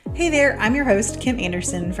Hey there, I'm your host, Kim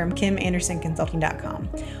Anderson from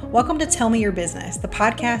KimAndersonConsulting.com. Welcome to Tell Me Your Business, the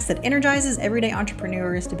podcast that energizes everyday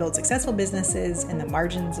entrepreneurs to build successful businesses in the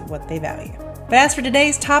margins of what they value. But as for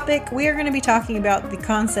today's topic, we are going to be talking about the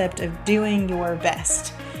concept of doing your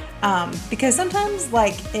best. Because sometimes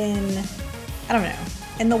in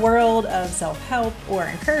the world of self-help or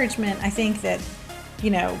encouragement, I think that,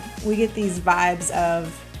 we get these vibes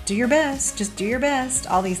of do your best, just do your best,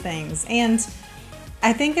 all these things. And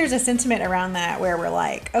I think there's a sentiment around that where we're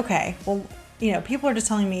like, okay, well, people are just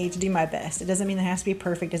telling me to do my best. It doesn't mean it has to be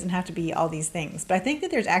perfect. It doesn't have to be all these things. But I think that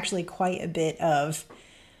there's actually quite a bit of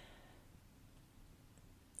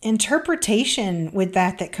interpretation with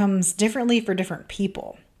that comes differently for different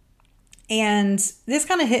people. And this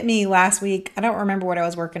kind of hit me last week. I don't remember what I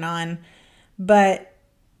was working on, but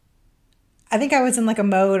I think I was in a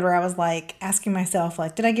mode where I was asking myself,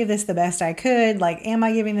 did I give this the best I could? Am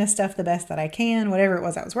I giving this stuff the best that I can? Whatever it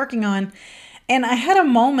was I was working on. And I had a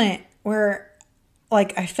moment where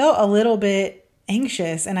I felt a little bit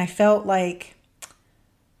anxious and I felt what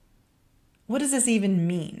does this even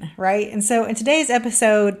mean? Right? And so in today's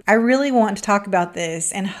episode, I really want to talk about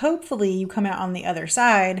this, and hopefully you come out on the other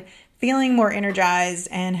side feeling more energized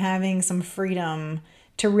and having some freedom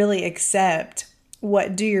to really accept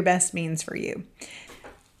what do your best means for you.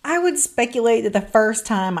 I would speculate that the first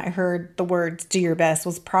time I heard the words do your best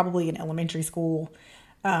was probably in elementary school.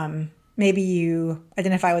 Maybe you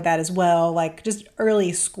identify with that as well, just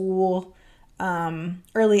early school,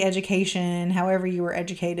 early education, however you were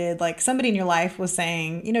educated. Somebody in your life was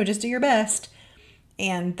saying, just do your best.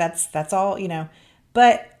 And that's all,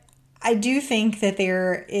 But I do think that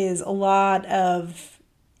there is a lot of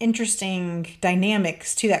interesting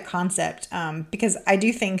dynamics to that concept, because I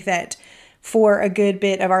do think that for a good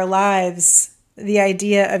bit of our lives, the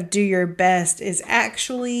idea of do your best is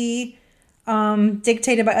actually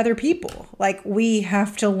dictated by other people. We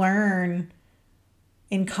have to learn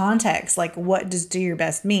in context, what does do your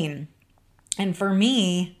best mean? And for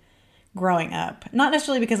me, growing up, not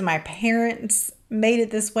necessarily because my parents made it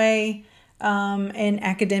this way, in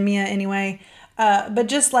academia anyway, but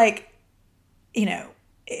just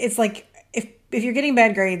it's if you're getting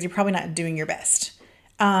bad grades, you're probably not doing your best.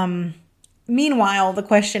 Meanwhile, the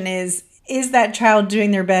question is that child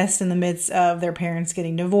doing their best in the midst of their parents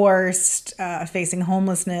getting divorced, facing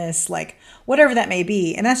homelessness, whatever that may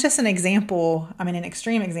be? And that's just an example, an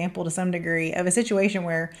extreme example to some degree of a situation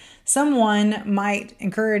where someone might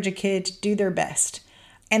encourage a kid to do their best.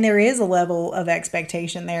 And there is a level of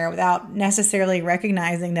expectation there without necessarily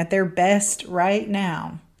recognizing that their best right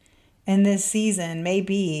now in this season may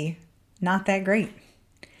be not that great,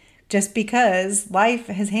 just because life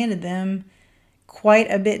has handed them quite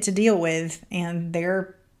a bit to deal with and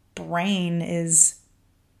their brain is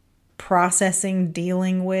processing,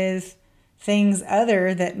 dealing with things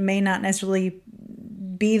other that may not necessarily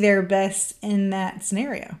be their best in that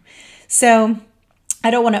scenario. So I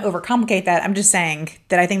don't want to overcomplicate that. I'm just saying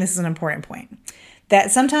that I think this is an important point. That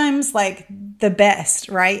sometimes the best,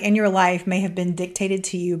 right, in your life may have been dictated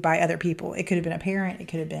to you by other people. It could have been a parent. It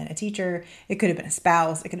could have been a teacher. It could have been a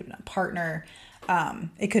spouse. It could have been a partner.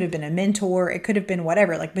 It could have been a mentor. It could have been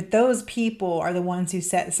whatever. But those people are the ones who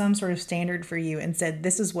set some sort of standard for you and said,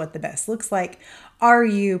 this is what the best looks like. Are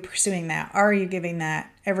you pursuing that? Are you giving that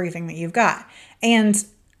everything that you've got? And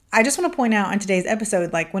I just want to point out in today's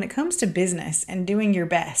episode, when it comes to business and doing your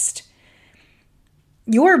best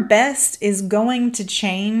is going to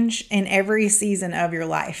change in every season of your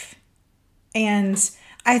life. And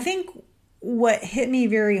I think what hit me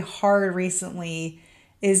very hard recently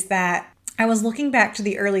is that I was looking back to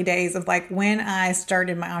the early days of when I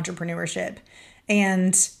started my entrepreneurship,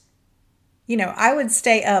 and I would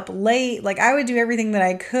stay up late. I would do everything that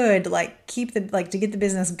I could, keep to get the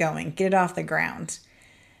business going, get it off the ground.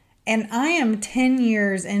 And I am 10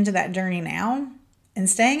 years into that journey now, and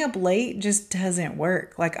staying up late just doesn't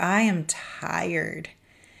work. I am tired.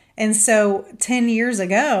 And so 10 years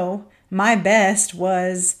ago, my best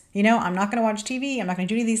was, I'm not going to watch TV. I'm not going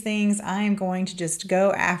to do any of these things. I am going to just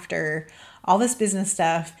go after all this business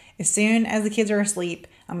stuff. As soon as the kids are asleep,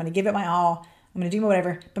 I'm going to give it my all. I'm going to do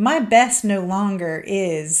whatever. But my best no longer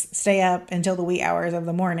is stay up until the wee hours of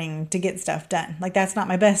the morning to get stuff done. That's not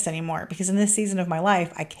my best anymore, because in this season of my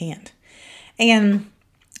life, I can't. And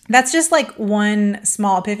that's just one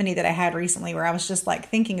small epiphany that I had recently, where I was just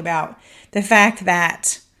thinking about the fact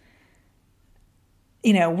that,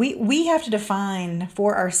 we have to define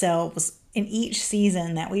for ourselves in each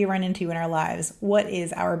season that we run into in our lives, what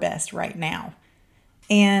is our best right now.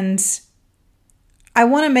 And I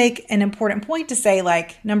want to make an important point to say,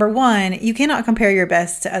 like, number one, you cannot compare your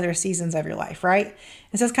best to other seasons of your life, right?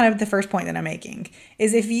 And so that's kind of the first point that I'm making,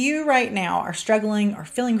 is if you right now are struggling or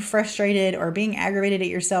feeling frustrated or being aggravated at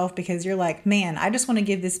yourself because you're like, man, I just want to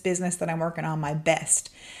give this business that I'm working on my best.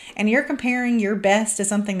 And you're comparing your best to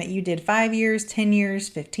something that you did 5 years, 10 years,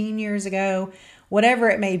 15 years ago, whatever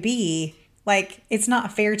it may be, like, it's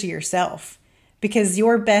not fair to yourself because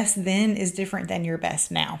your best then is different than your best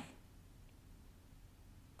now.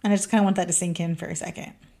 And I just kind of want that to sink in for a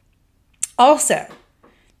second. Also,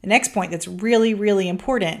 the next point that's really, really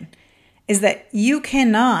important is that you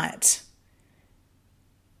cannot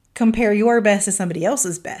compare your best to somebody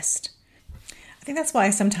else's best. I think that's why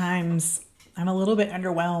sometimes I'm a little bit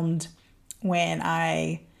underwhelmed when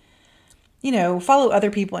I, follow other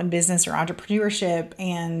people in business or entrepreneurship,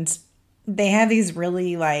 and they have these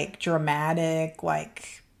really like dramatic,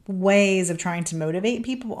 like ways of trying to motivate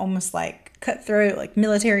people, almost like cutthroat, like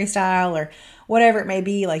military style or whatever it may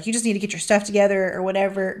be. Like, you just need to get your stuff together or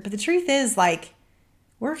whatever. But the truth is, like,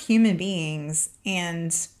 we're human beings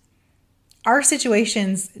and our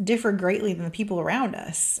situations differ greatly than the people around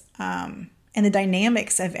us. And the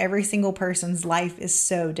dynamics of every single person's life is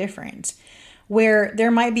so different. Where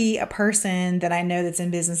there might be a person that I know that's in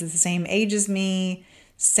business that's the same age as me,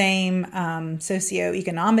 same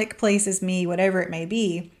socioeconomic place as me, whatever it may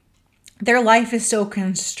be, their life is still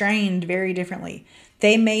constrained very differently.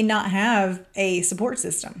 They may not have a support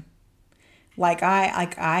system. Like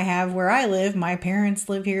I have where I live. My parents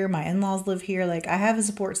live here. My in-laws live here. Like, I have a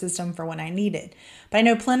support system for when I need it. But I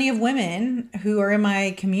know plenty of women who are in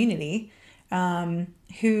my community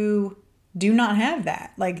who do not have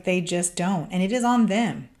that. Like, they just don't. And it is on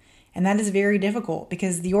them. And that is very difficult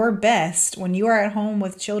because your best when you are at home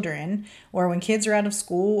with children or when kids are out of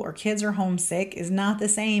school or kids are homesick is not the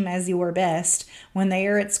same as your best when they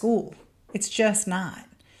are at school. It's just not.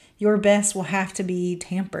 Your best will have to be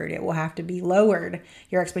tampered. It will have to be lowered.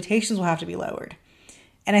 Your expectations will have to be lowered.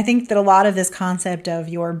 And I think that a lot of this concept of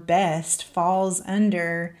your best falls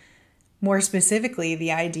under, more specifically,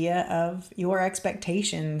 the idea of your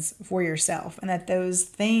expectations for yourself, and that those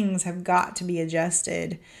things have got to be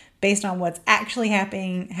adjusted based on what's actually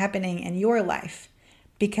happening in your life,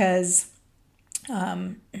 because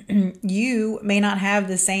you may not have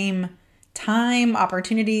the same time,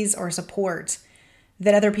 opportunities, or support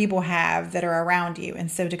that other people have that are around you.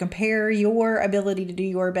 And so to compare your ability to do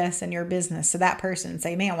your best in your business to that person and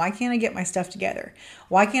say, man, why can't I get my stuff together?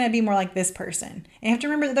 Why can't I be more like this person? And you have to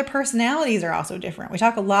remember that their personalities are also different. We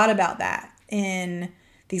talk a lot about that in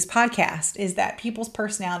these podcasts, is that people's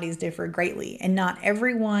personalities differ greatly, and not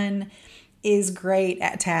everyone is great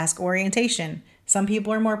at task orientation. Some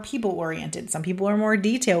people are more people oriented. Some people are more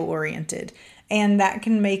detail oriented. And that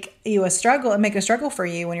can make a struggle for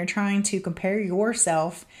you when you're trying to compare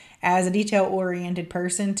yourself as a detail-oriented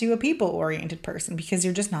person to a people-oriented person, because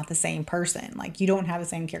you're just not the same person. Like, you don't have the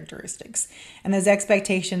same characteristics. And those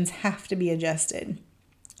expectations have to be adjusted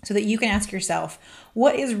so that you can ask yourself,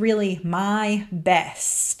 what is really my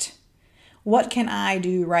best? What can I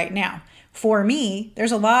do right now? For me,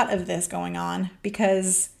 there's a lot of this going on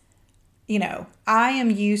because, I am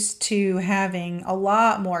used to having a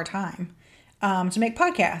lot more time to make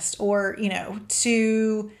podcasts or,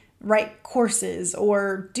 to write courses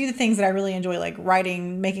or do the things that I really enjoy, like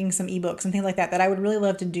writing, making some ebooks and things like that I would really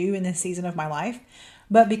love to do in this season of my life.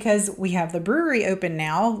 But because we have the brewery open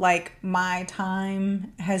now, like, my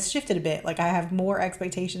time has shifted a bit. Like, I have more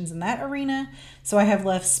expectations in that arena. So I have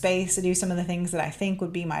less space to do some of the things that I think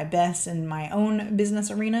would be my best in my own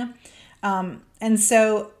business arena. And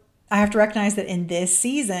so I have to recognize that in this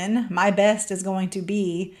season, my best is going to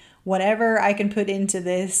be whatever I can put into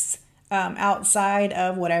this outside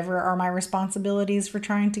of whatever are my responsibilities for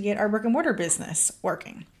trying to get our brick and mortar business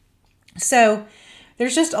working. So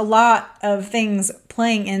there's just a lot of things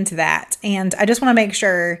playing into that. And I just want to make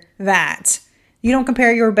sure that you don't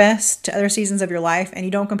compare your best to other seasons of your life, and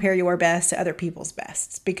you don't compare your best to other people's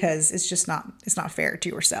bests, because it's not fair to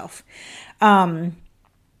yourself.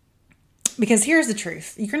 Because here's the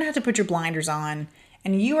truth. You're going to have to put your blinders on,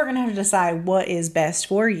 and you are going to have to decide what is best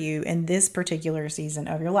for you in this particular season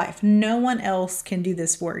of your life. No one else can do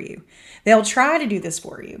this for you. They'll try to do this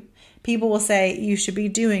for you. People will say, you should be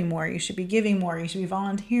doing more, you should be giving more, you should be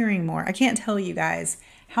volunteering more. I can't tell you guys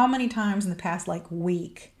how many times in the past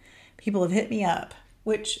week people have hit me up,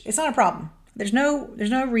 which it's not a problem. There's no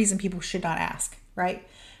reason people should not ask, right?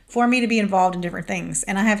 For me to be involved in different things.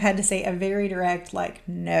 And I have had to say a very direct,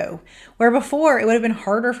 no. Where before it would have been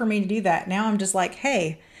harder for me to do that. Now I'm just like,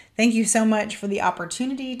 hey, Thank you so much for the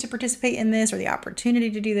opportunity to participate in this or the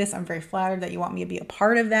opportunity to do this. I'm very flattered that you want me to be a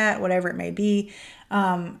part of that, whatever it may be.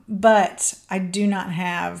 But I do not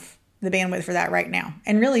have the bandwidth for that right now.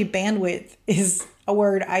 And really, bandwidth is a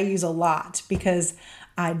word I use a lot because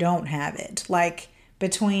I don't have it. Like,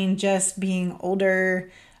 between just being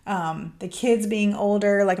older, the kids being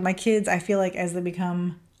older, like my kids, I feel like as they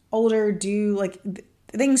become older,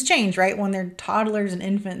 things change, right? When they're toddlers and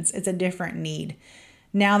infants, it's a different need.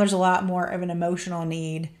 Now there's a lot more of an emotional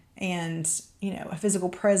need and, a physical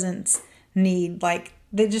presence need. Like,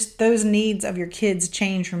 those needs of your kids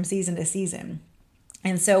change from season to season.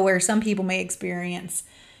 And so where some people may experience,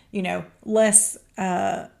 less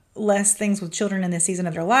things with children in this season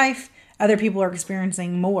of their life, other people are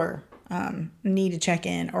experiencing more need to check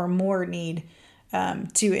in or more need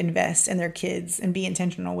to invest in their kids and be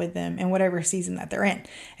intentional with them in whatever season that they're in.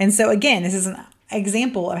 And so again, this is an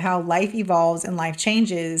example of how life evolves and life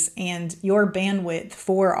changes, and your bandwidth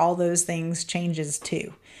for all those things changes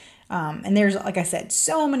too. And there's, like I said,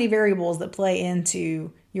 so many variables that play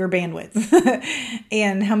into your bandwidth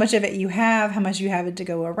and how much of it you have, how much you have it to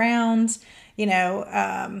go around.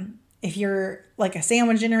 If you're like a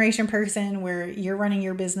sandwich generation person where you're running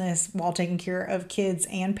your business while taking care of kids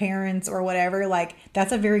and parents or whatever, like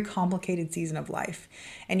that's a very complicated season of life,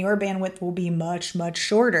 and your bandwidth will be much, much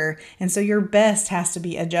shorter. And so your best has to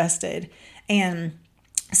be adjusted. And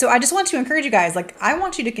so I just want to encourage you guys, like I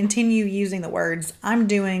want you to continue using the words, I'm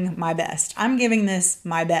doing my best. I'm giving this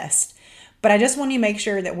my best. But I just want you to make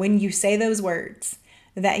sure that when you say those words,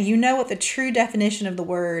 that you know what the true definition of the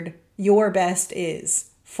word your best is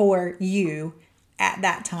for you at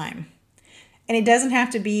that time. And it doesn't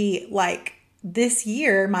have to be like this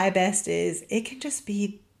year, my best is. It can just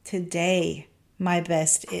be today, my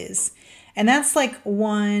best is. And that's like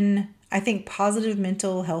one, I think, positive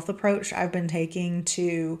mental health approach I've been taking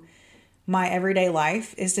to my everyday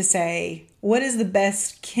life is to say, what is the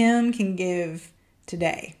best Kim can give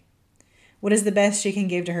today? What is the best she can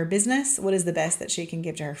give to her business? What is the best that she can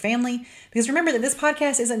give to her family? Because remember that this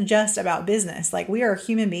podcast isn't just about business. Like, we are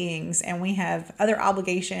human beings and we have other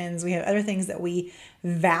obligations. We have other things that we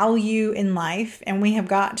value in life, and we have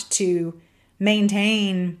got to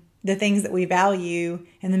maintain the things that we value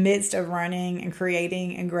in the midst of running and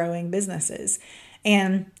creating and growing businesses.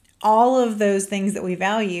 And all of those things that we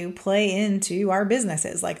value play into our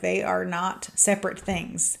businesses. Like, they are not separate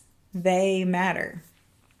things. They matter.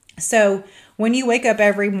 So when you wake up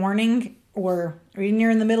every morning or when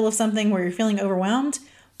you're in the middle of something where you're feeling overwhelmed,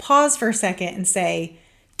 pause for a second and say,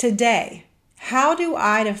 today, how do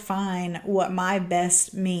I define what my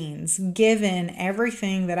best means given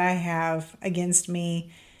everything that I have against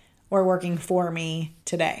me or working for me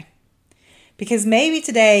today? Because maybe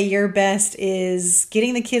today your best is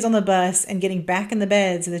getting the kids on the bus and getting back in the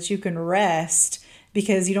bed so that you can rest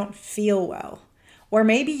because you don't feel well. Or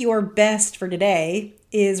maybe your best for today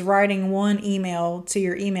is writing one email to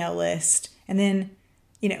your email list and then,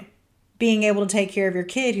 being able to take care of your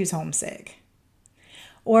kid who's homesick.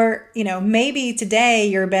 Or, maybe today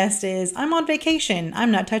your best is I'm on vacation.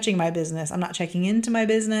 I'm not touching my business. I'm not checking into my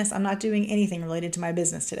business. I'm not doing anything related to my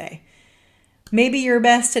business today. Maybe your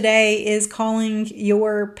best today is calling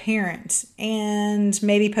your parent and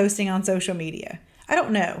maybe posting on social media. I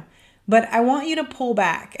don't know. But I want you to pull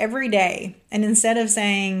back every day. And instead of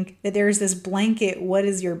saying that there's this blanket, what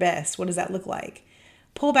is your best? What does that look like?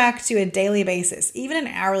 Pull back to a daily basis, even an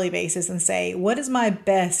hourly basis, and say, what is my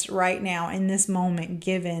best right now in this moment,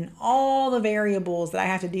 given all the variables that I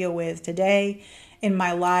have to deal with today in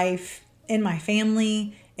my life, in my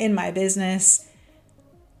family, in my business,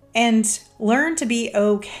 and learn to be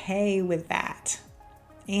okay with that.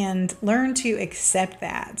 And learn to accept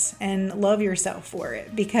that and love yourself for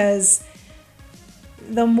it. Because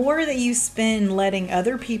the more that you spend letting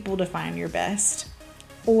other people define your best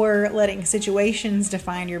or letting situations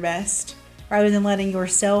define your best rather than letting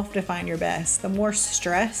yourself define your best, the more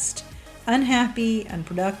stressed, unhappy,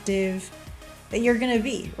 unproductive that you're going to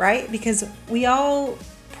be, right? Because we all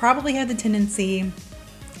probably have the tendency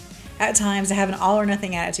at times to have an all or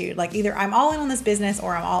nothing attitude. Like, either I'm all in on this business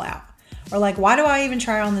or I'm all out. Or like, why do I even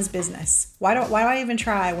try on this business? Why do I even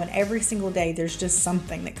try when every single day there's just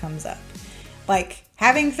something that comes up? Like,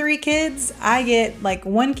 having 3 kids, I get like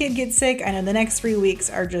one kid gets sick. I know the next 3 weeks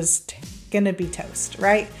are just going to be toast,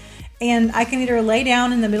 right? And I can either lay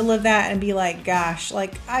down in the middle of that and be like, gosh,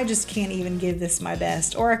 like I just can't even give this my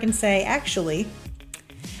best. Or I can say, actually,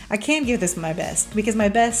 I can give this my best because my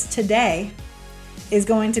best today is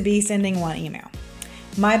going to be sending one email.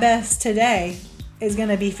 My best today is going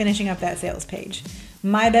to be finishing up that sales page.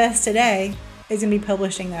 My best today is going to be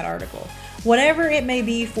publishing that article. Whatever it may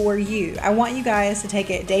be for you, I want you guys to take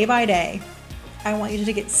it day by day. I want you to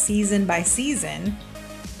take it season by season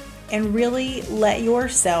and really let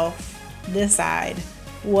yourself decide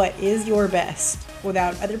what is your best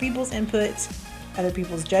without other people's input, other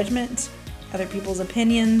people's judgment, other people's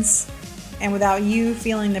opinions, and without you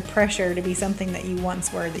feeling the pressure to be something that you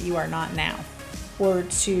once were that you are not now, or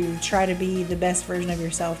to try to be the best version of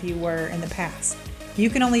yourself you were in the past. You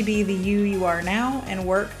can only be the you are now and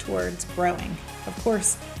work towards growing. Of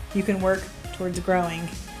course, you can work towards growing,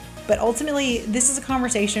 but ultimately, this is a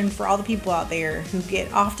conversation for all the people out there who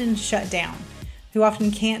get often shut down, who often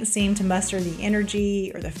can't seem to muster the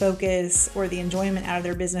energy or the focus or the enjoyment out of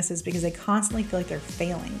their businesses because they constantly feel like they're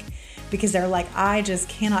failing, because they're like, I just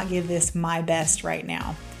cannot give this my best right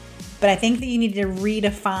now. But I think that you need to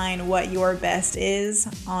redefine what your best is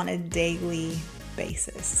on a daily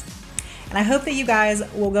basis. And I hope that you guys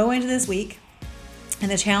will go into this week, and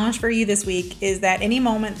the challenge for you this week is that any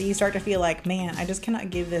moment that you start to feel like, man, I just cannot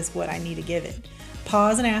give this what I need to give it,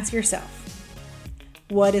 pause and ask yourself,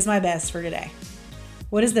 what is my best for today?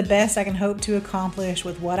 What is the best I can hope to accomplish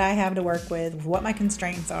with what I have to work with what my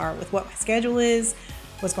constraints are, with what my schedule is,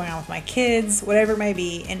 what's going on with my kids, whatever it may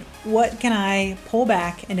be, and what can I pull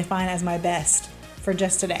back and define as my best for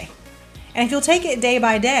just today? And if you'll take it day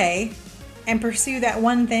by day and pursue that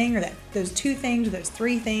one thing or those two things or those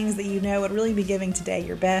three things that you know would really be giving today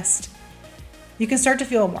your best, you can start to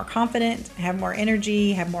feel more confident, have more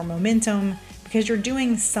energy, have more momentum, because you're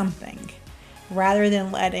doing something rather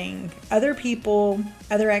than letting other people,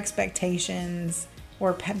 other expectations,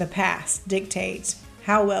 or the past dictate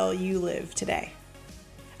how well you live today.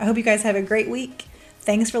 I hope you guys have a great week.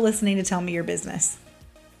 Thanks for listening to Tell Me Your Business.